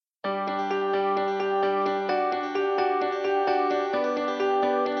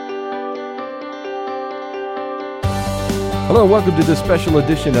Hello, welcome to this special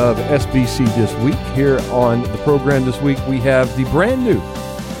edition of SBC This Week. Here on the program this week, we have the brand new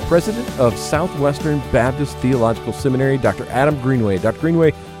president of Southwestern Baptist Theological Seminary, Dr. Adam Greenway. Dr.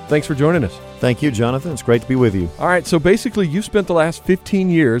 Greenway, thanks for joining us. Thank you, Jonathan. It's great to be with you. All right, so basically you spent the last 15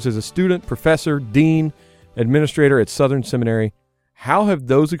 years as a student, professor, dean, administrator at Southern Seminary. How have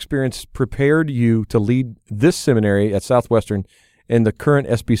those experiences prepared you to lead this seminary at Southwestern in the current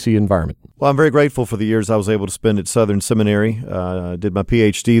SBC environment? Well, I'm very grateful for the years I was able to spend at Southern Seminary. Did my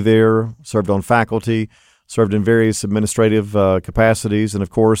PhD there, served on faculty, served in various administrative capacities, and of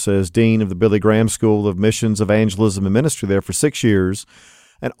course as Dean of the Billy Graham School of Missions, Evangelism, and Ministry there for 6 years.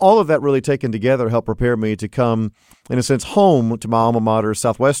 And all of that really taken together helped prepare me to come, in a sense, home to my alma mater,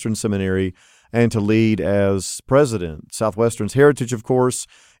 Southwestern Seminary, and to lead as president. Southwestern's heritage, of course,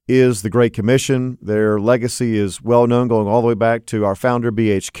 is the Great Commission. Their legacy is well known, going all the way back to our founder,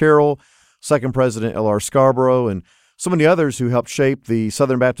 B.H. Carroll, second president, L.R. Scarborough, and so many others who helped shape the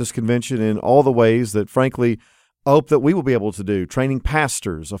Southern Baptist Convention in all the ways that, frankly, I hope that we will be able to do. Training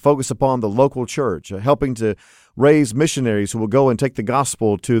pastors, a focus upon the local church, helping to raise missionaries who will go and take the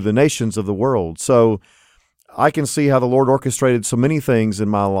gospel to the nations of the world. So I can see how the Lord orchestrated so many things in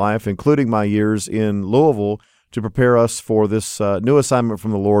my life, including my years in Louisville, to prepare us for this new assignment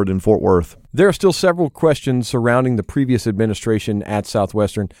from the Lord in Fort Worth. There are still several questions surrounding the previous administration at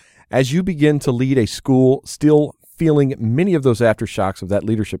Southwestern. As you begin to lead a school still feeling many of those aftershocks of that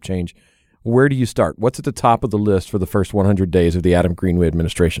leadership change, where do you start? What's at the top of the list for the first 100 days of the Adam Greenway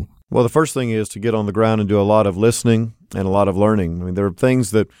administration? Well, the first thing is to get on the ground and do a lot of listening and a lot of learning. I mean, there are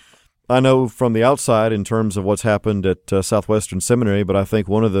things that I know from the outside in terms of what's happened at Southwestern Seminary, but I think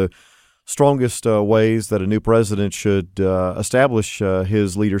one of the strongest ways that a new president should establish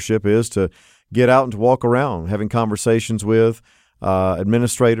his leadership is to get out and to walk around, having conversations with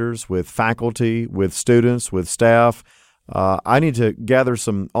administrators, with faculty, with students, with staff. I need to gather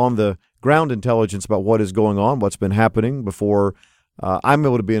some on-the-ground intelligence about what is going on, what's been happening before I'm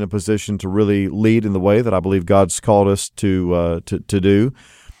able to be in a position to really lead in the way that I believe God's called us to do.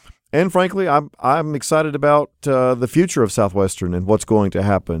 And frankly, I'm excited about the future of Southwestern and what's going to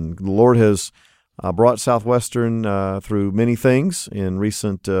happen. The Lord has brought Southwestern through many things in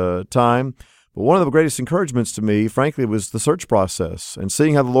recent time. But one of the greatest encouragements to me, frankly, was the search process and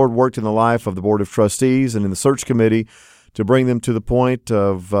seeing how the Lord worked in the life of the Board of Trustees and in the search committee to bring them to the point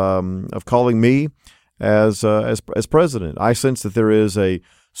of calling me as president. I sense that there is a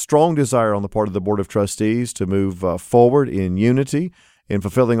strong desire on the part of the Board of Trustees to move forward in unity in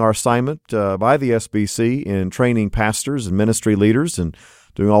fulfilling our assignment by the SBC in training pastors and ministry leaders and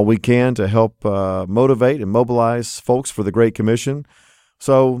doing all we can to help motivate and mobilize folks for the Great Commission.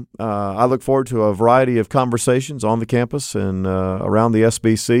 So I look forward to a variety of conversations on the campus and around the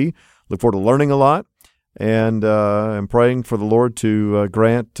SBC. Look forward to learning a lot and I'm praying for the Lord to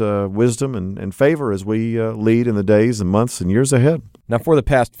grant wisdom and favor as we lead in the days and months and years ahead. Now, for the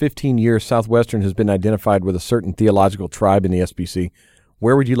past 15 years, Southwestern has been identified with a certain theological tribe in the SBC.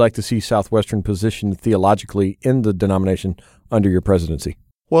 Where would you like to see Southwestern positioned theologically in the denomination under your presidency?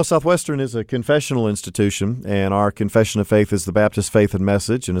 Well, Southwestern is a confessional institution, and our confession of faith is the Baptist faith and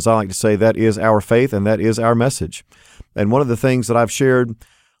message. And as I like to say, that is our faith and that is our message. And one of the things that I've shared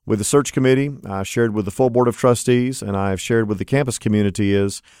with the search committee, I shared with the full Board of Trustees, and I've shared with the campus community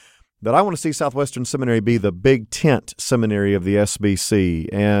is that I want to see Southwestern Seminary be the big tent seminary of the SBC.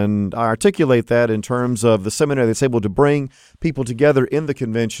 And I articulate that in terms of the seminary that's able to bring people together in the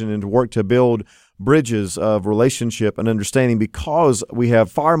convention and to work to build bridges of relationship and understanding because we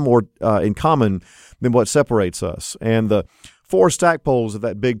have far more in common than what separates us. And the 4 stack poles of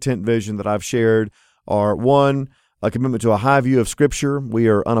that big tent vision that I've shared are, 1, a commitment to a high view of Scripture. We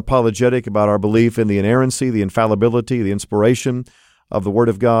are unapologetic about our belief in the inerrancy, the infallibility, the inspiration of the Word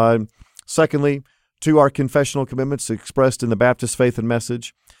of God. Secondly, 2, our confessional commitments expressed in the Baptist faith and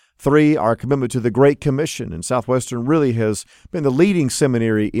message. 3, our commitment to the Great Commission. And Southwestern really has been the leading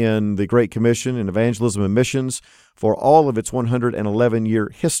seminary in the Great Commission in evangelism and missions for all of its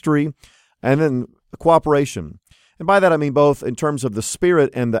 111-year history. And then cooperation. And by that I mean both in terms of the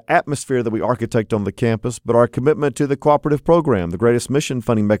spirit and the atmosphere that we architect on the campus, but our commitment to the cooperative program, the greatest mission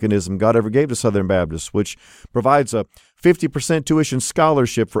funding mechanism God ever gave to Southern Baptists, which provides a 50% tuition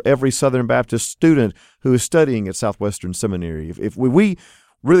scholarship for every Southern Baptist student who is studying at Southwestern Seminary. If we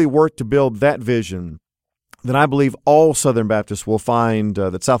really work to build that vision, then I believe all Southern Baptists will find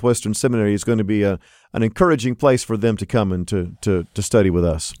that Southwestern Seminary is going to be an encouraging place for them to come and to study with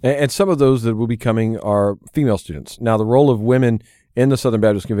us. And some of those that will be coming are female students. Now, the role of women in the Southern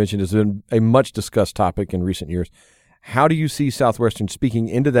Baptist Convention has been a much discussed topic in recent years. How do you see Southwestern speaking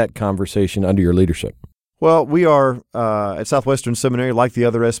into that conversation under your leadership? Well, we are at Southwestern Seminary, like the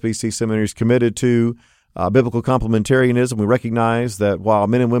other SBC seminaries, committed to biblical complementarianism. We recognize that while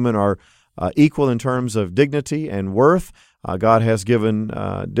men and women are equal in terms of dignity and worth, God has given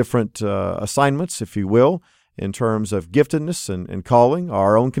different assignments, if you will, in terms of giftedness and calling.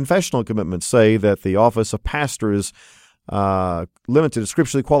 Our own confessional commitments say that the office of pastor is limited to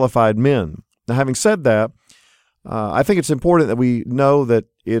scripturally qualified men. Now, having said that, I think it's important that we know that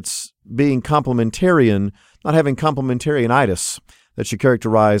it's being complementarian, not having complementarianitis, that should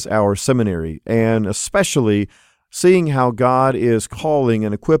characterize our seminary, and especially seeing how God is calling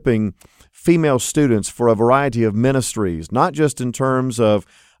and equipping female students for a variety of ministries, not just in terms of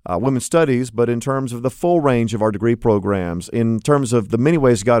women's studies, but in terms of the full range of our degree programs, in terms of the many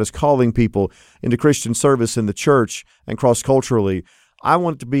ways God is calling people into Christian service in the church and cross-culturally. I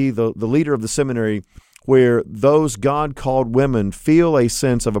want to be the leader of the seminary where those God-called women feel a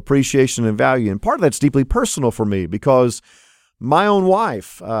sense of appreciation and value. And part of that's deeply personal for me because my own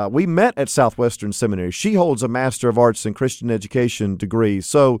wife, we met at Southwestern Seminary. She holds a Master of Arts in Christian Education degree.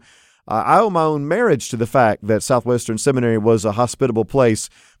 So I owe my own marriage to the fact that Southwestern Seminary was a hospitable place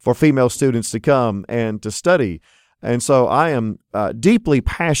for female students to come and to study. And so I am deeply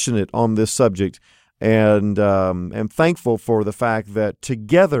passionate on this subject and am thankful for the fact that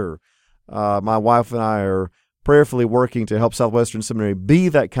together my wife and I are prayerfully working to help Southwestern Seminary be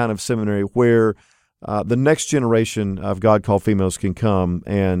that kind of seminary where the next generation of God-called females can come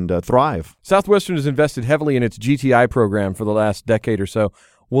and thrive. Southwestern has invested heavily in its GTI program for the last decade or so.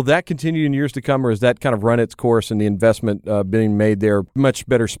 Will that continue in years to come, or has that kind of run its course and the investment being made there much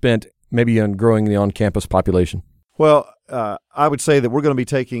better spent maybe on growing the on-campus population? Well, I would say that we're going to be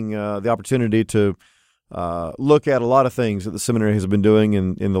taking the opportunity to look at a lot of things that the seminary has been doing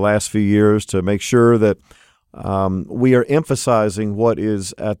in the last few years to make sure that we are emphasizing what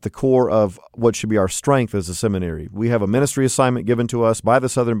is at the core of what should be our strength as a seminary. We have a ministry assignment given to us by the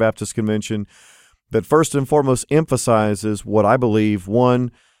Southern Baptist Convention that first and foremost emphasizes what I believe,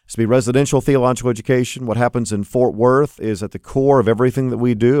 one, is to be residential theological education. What happens in Fort Worth is at the core of everything that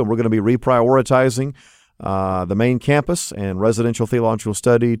we do, and we're going to be reprioritizing the main campus and residential theological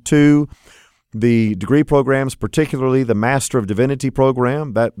study. Two, the degree programs, particularly the Master of Divinity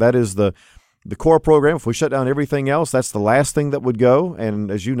program, that is the core program. If we shut down everything else, that's the last thing that would go.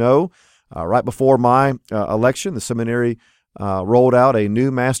 And as you know, right before my election, the seminary rolled out a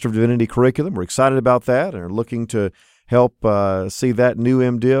new Master of Divinity curriculum. We're excited about that and are looking to help see that new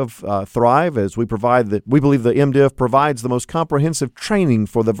MDiv thrive as we believe the MDiv provides the most comprehensive training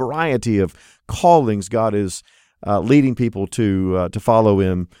for the variety of callings God is leading people to follow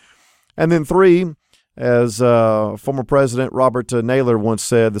in. And then three, as former President Robert Naylor once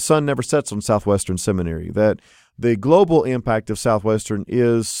said, the sun never sets on Southwestern Seminary, that the global impact of Southwestern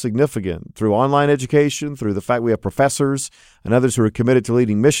is significant through online education, through the fact we have professors and others who are committed to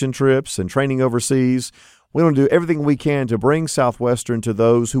leading mission trips and training overseas. We want to do everything we can to bring Southwestern to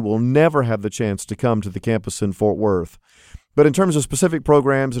those who will never have the chance to come to the campus in Fort Worth. But in terms of specific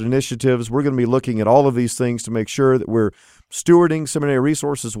programs and initiatives, we're going to be looking at all of these things to make sure that we're stewarding seminary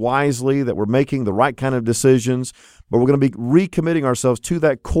resources wisely, that we're making the right kind of decisions, but we're going to be recommitting ourselves to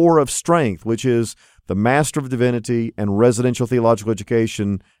that core of strength, which is the Master of Divinity and residential theological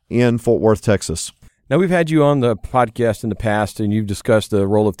education in Fort Worth, Texas. Now, we've had you on the podcast in the past, and you've discussed the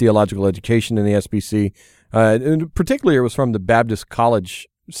role of theological education in the SBC. And particularly, it was from the Baptist College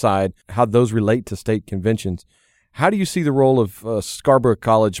side, how those relate to state conventions. How do you see the role of Scarborough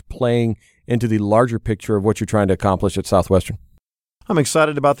College playing into the larger picture of what you're trying to accomplish at Southwestern? I'm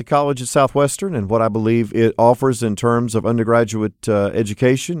excited about the college at Southwestern and what I believe it offers in terms of undergraduate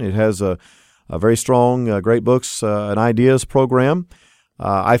education. It has a very strong Great Books and Ideas program.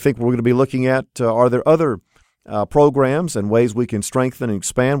 I think we're going to be looking at are there other programs and ways we can strengthen and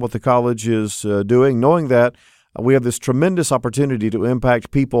expand what the college is doing, knowing that we have this tremendous opportunity to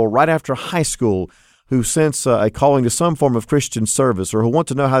impact people right after high school who sense a calling to some form of Christian service or who want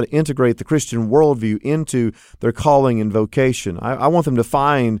to know how to integrate the Christian worldview into their calling and vocation. I want them to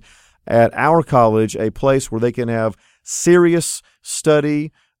find at our college a place where they can have serious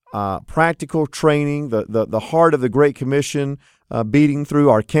study, practical training, the heart of the Great Commission beating through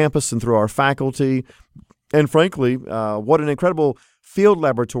our campus and through our faculty. And frankly, what an incredible field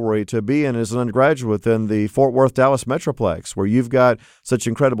laboratory to be in as an undergraduate in the Fort Worth, Dallas Metroplex, where you've got such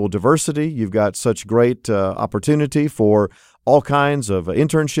incredible diversity, you've got such great opportunity for all kinds of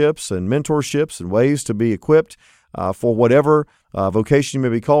internships and mentorships and ways to be equipped for whatever vocation you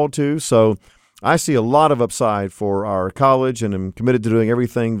may be called to. So I see a lot of upside for our college and am committed to doing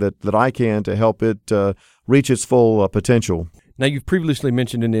everything that I can to help it reach its full potential. Now, you've previously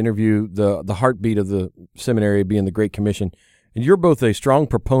mentioned in the interview the heartbeat of the seminary being the Great Commission, and you're both a strong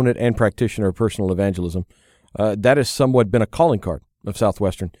proponent and practitioner of personal evangelism. That has somewhat been a calling card of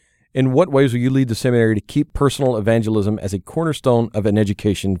Southwestern. In what ways will you lead the seminary to keep personal evangelism as a cornerstone of an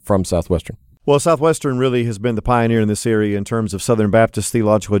education from Southwestern? Well, Southwestern really has been the pioneer in this area in terms of Southern Baptist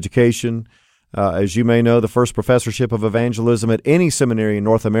theological education. As you may know, the first professorship of evangelism at any seminary in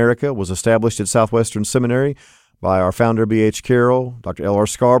North America was established at Southwestern Seminary by our founder, B.H. Carroll. Dr. L.R.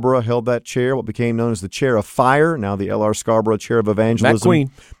 Scarborough held that chair, what became known as the Chair of Fire, now the L.R. Scarborough Chair of Evangelism. Matt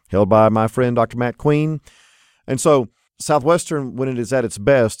Queen. Held by my friend, Dr. Matt Queen. And so Southwestern, when it is at its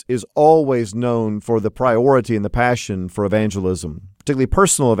best, is always known for the priority and the passion for evangelism, particularly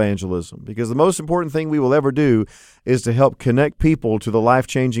personal evangelism, because the most important thing we will ever do is to help connect people to the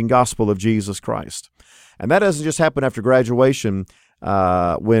life-changing gospel of Jesus Christ. And that doesn't just happen after graduation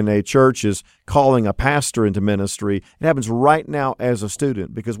when a church is calling a pastor into ministry. It happens right now as a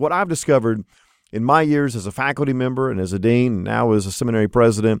student, because what I've discovered in my years as a faculty member and as a dean, and now as a seminary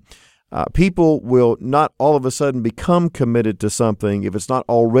president, people will not all of a sudden become committed to something if it's not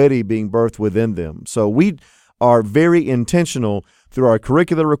already being birthed within them. So we are very intentional through our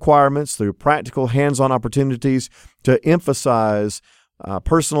curricular requirements, through practical hands-on opportunities to emphasize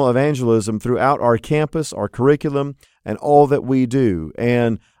personal evangelism throughout our campus, our curriculum, and all that we do.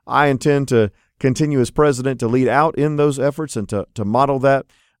 And I intend to continue as president to lead out in those efforts and to model that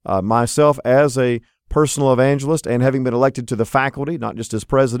myself as a personal evangelist, and having been elected to the faculty, not just as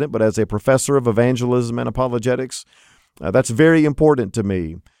president, but as a professor of evangelism and apologetics. That's very important to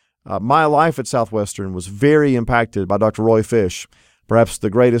me. My life at Southwestern was very impacted by Dr. Roy Fish, perhaps the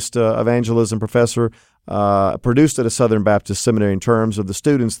greatest evangelism professor produced at a Southern Baptist seminary in terms of the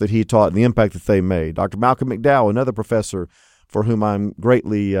students that he taught and the impact that they made. Dr. Malcolm McDowell, another professor for whom I'm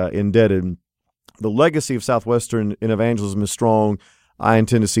greatly indebted. The legacy of Southwestern in evangelism is strong. I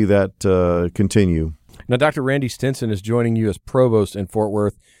intend to see that continue. Now, Dr. Randy Stinson is joining you as provost in Fort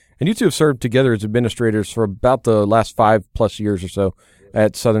Worth, and you two have served together as administrators for about the last 5+ years or so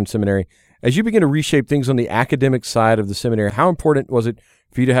at Southern Seminary. As you begin to reshape things on the academic side of the seminary, how important was it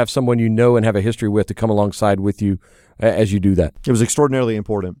for you to have someone you know and have a history with to come alongside with you as you do that? It was extraordinarily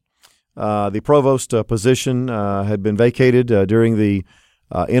important. The provost position had been vacated during the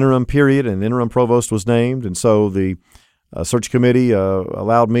interim period, and interim provost was named, and so the search committee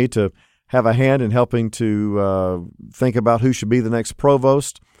allowed me to have a hand in helping to think about who should be the next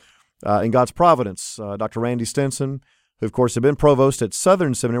provost. In God's providence, Dr. Randy Stinson, who of course had been provost at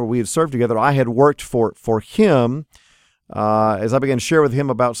Southern Seminary, where we had served together, I had worked for him. As I began to share with him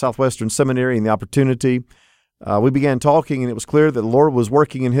about Southwestern Seminary and the opportunity, we began talking, and it was clear that the Lord was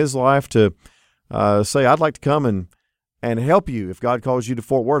working in his life to say, I'd like to come and help you if God calls you to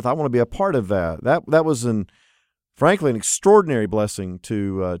Fort Worth. I want to be a part of that. That was frankly, an extraordinary blessing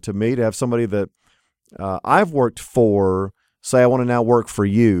to me to have somebody that I've worked for say, I want to now work for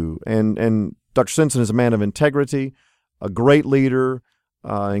you. And Dr. Stinson is a man of integrity, a great leader,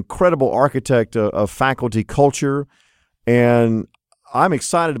 incredible architect of faculty culture, and I'm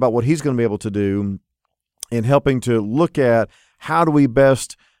excited about what he's going to be able to do in helping to look at how do we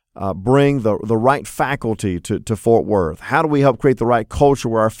best bring the right faculty to Fort Worth? How do we help create the right culture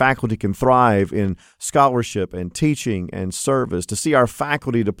where our faculty can thrive in scholarship and teaching and service, to see our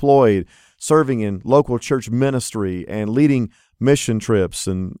faculty deployed, serving in local church ministry and leading mission trips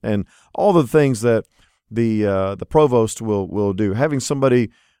and all the things that the provost will do. Having somebody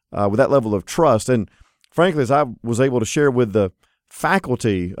with that level of trust, and frankly, as I was able to share with the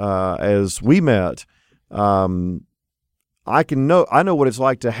faculty as we met, I know what it's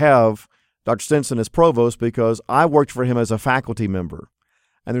like to have Dr. Stinson as provost because I worked for him as a faculty member.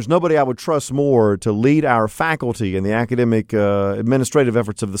 And there's nobody I would trust more to lead our faculty in the academic administrative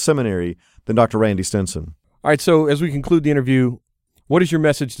efforts of the seminary than Dr. Randy Stinson. All right, so as we conclude the interview, what is your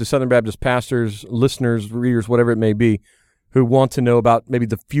message to Southern Baptist pastors, listeners, readers, whatever it may be, who want to know about maybe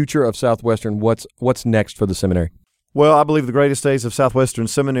the future of Southwestern? What's next for the seminary? Well, I believe the greatest days of Southwestern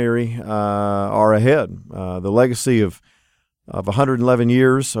Seminary are ahead. The legacy of 111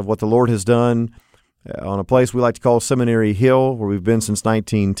 years of what the Lord has done on a place we like to call Seminary Hill, where we've been since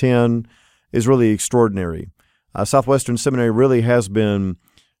 1910, is really extraordinary. Southwestern Seminary really has been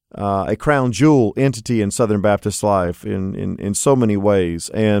a crown jewel entity in Southern Baptist life in so many ways.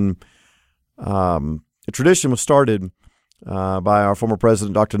 And a tradition was started by our former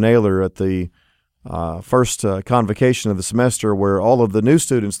president, Dr. Naylor, at the first convocation of the semester, where all of the new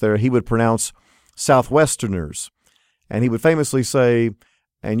students there, he would pronounce Southwesterners. And he would famously say,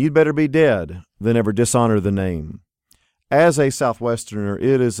 "And you'd better be dead than ever dishonor the name." As a Southwesterner,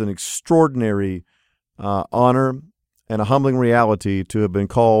 it is an extraordinary honor and a humbling reality to have been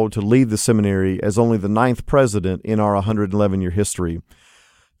called to lead the seminary as only the 9th president in our 111-year history.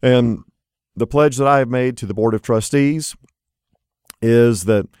 And the pledge that I have made to the Board of Trustees is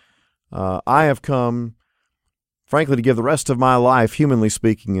that I have come, frankly, to give the rest of my life, humanly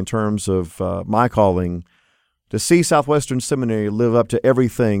speaking, in terms of my calling, to see Southwestern Seminary live up to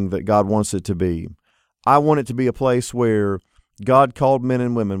everything that God wants it to be. I want it to be a place where God-called men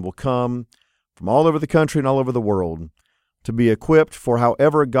and women will come from all over the country and all over the world to be equipped for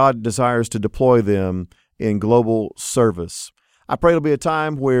however God desires to deploy them in global service. I pray it'll be a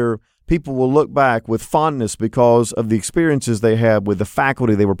time where people will look back with fondness because of the experiences they had with the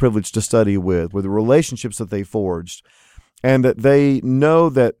faculty they were privileged to study with the relationships that they forged, and that they know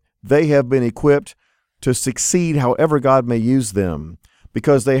that they have been equipped to succeed however God may use them,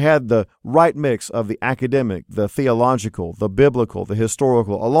 because they had the right mix of the academic, the theological, the biblical, the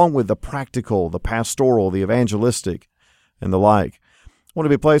historical, along with the practical, the pastoral, the evangelistic, and the like. I want to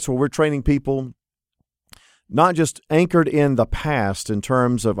be a place where we're training people not just anchored in the past in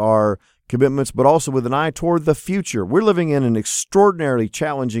terms of our commitments, but also with an eye toward the future. We're living in an extraordinarily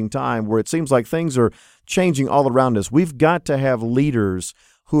challenging time where it seems like things are changing all around us. We've got to have leaders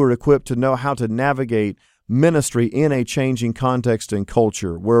who are equipped to know how to navigate ministry in a changing context and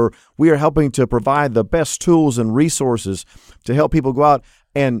culture, where we are helping to provide the best tools and resources to help people go out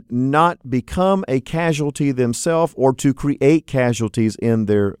and not become a casualty themselves or to create casualties in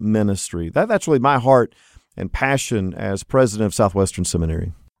their ministry. That's really my heart and passion as president of Southwestern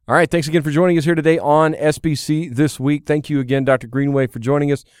Seminary. All right, thanks again for joining us here today on SBC This Week. Thank you again, Dr. Greenway, for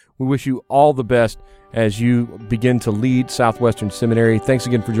joining us. We wish you all the best as you begin to lead Southwestern Seminary. Thanks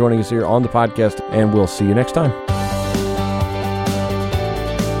again for joining us here on the podcast, and we'll see you next time.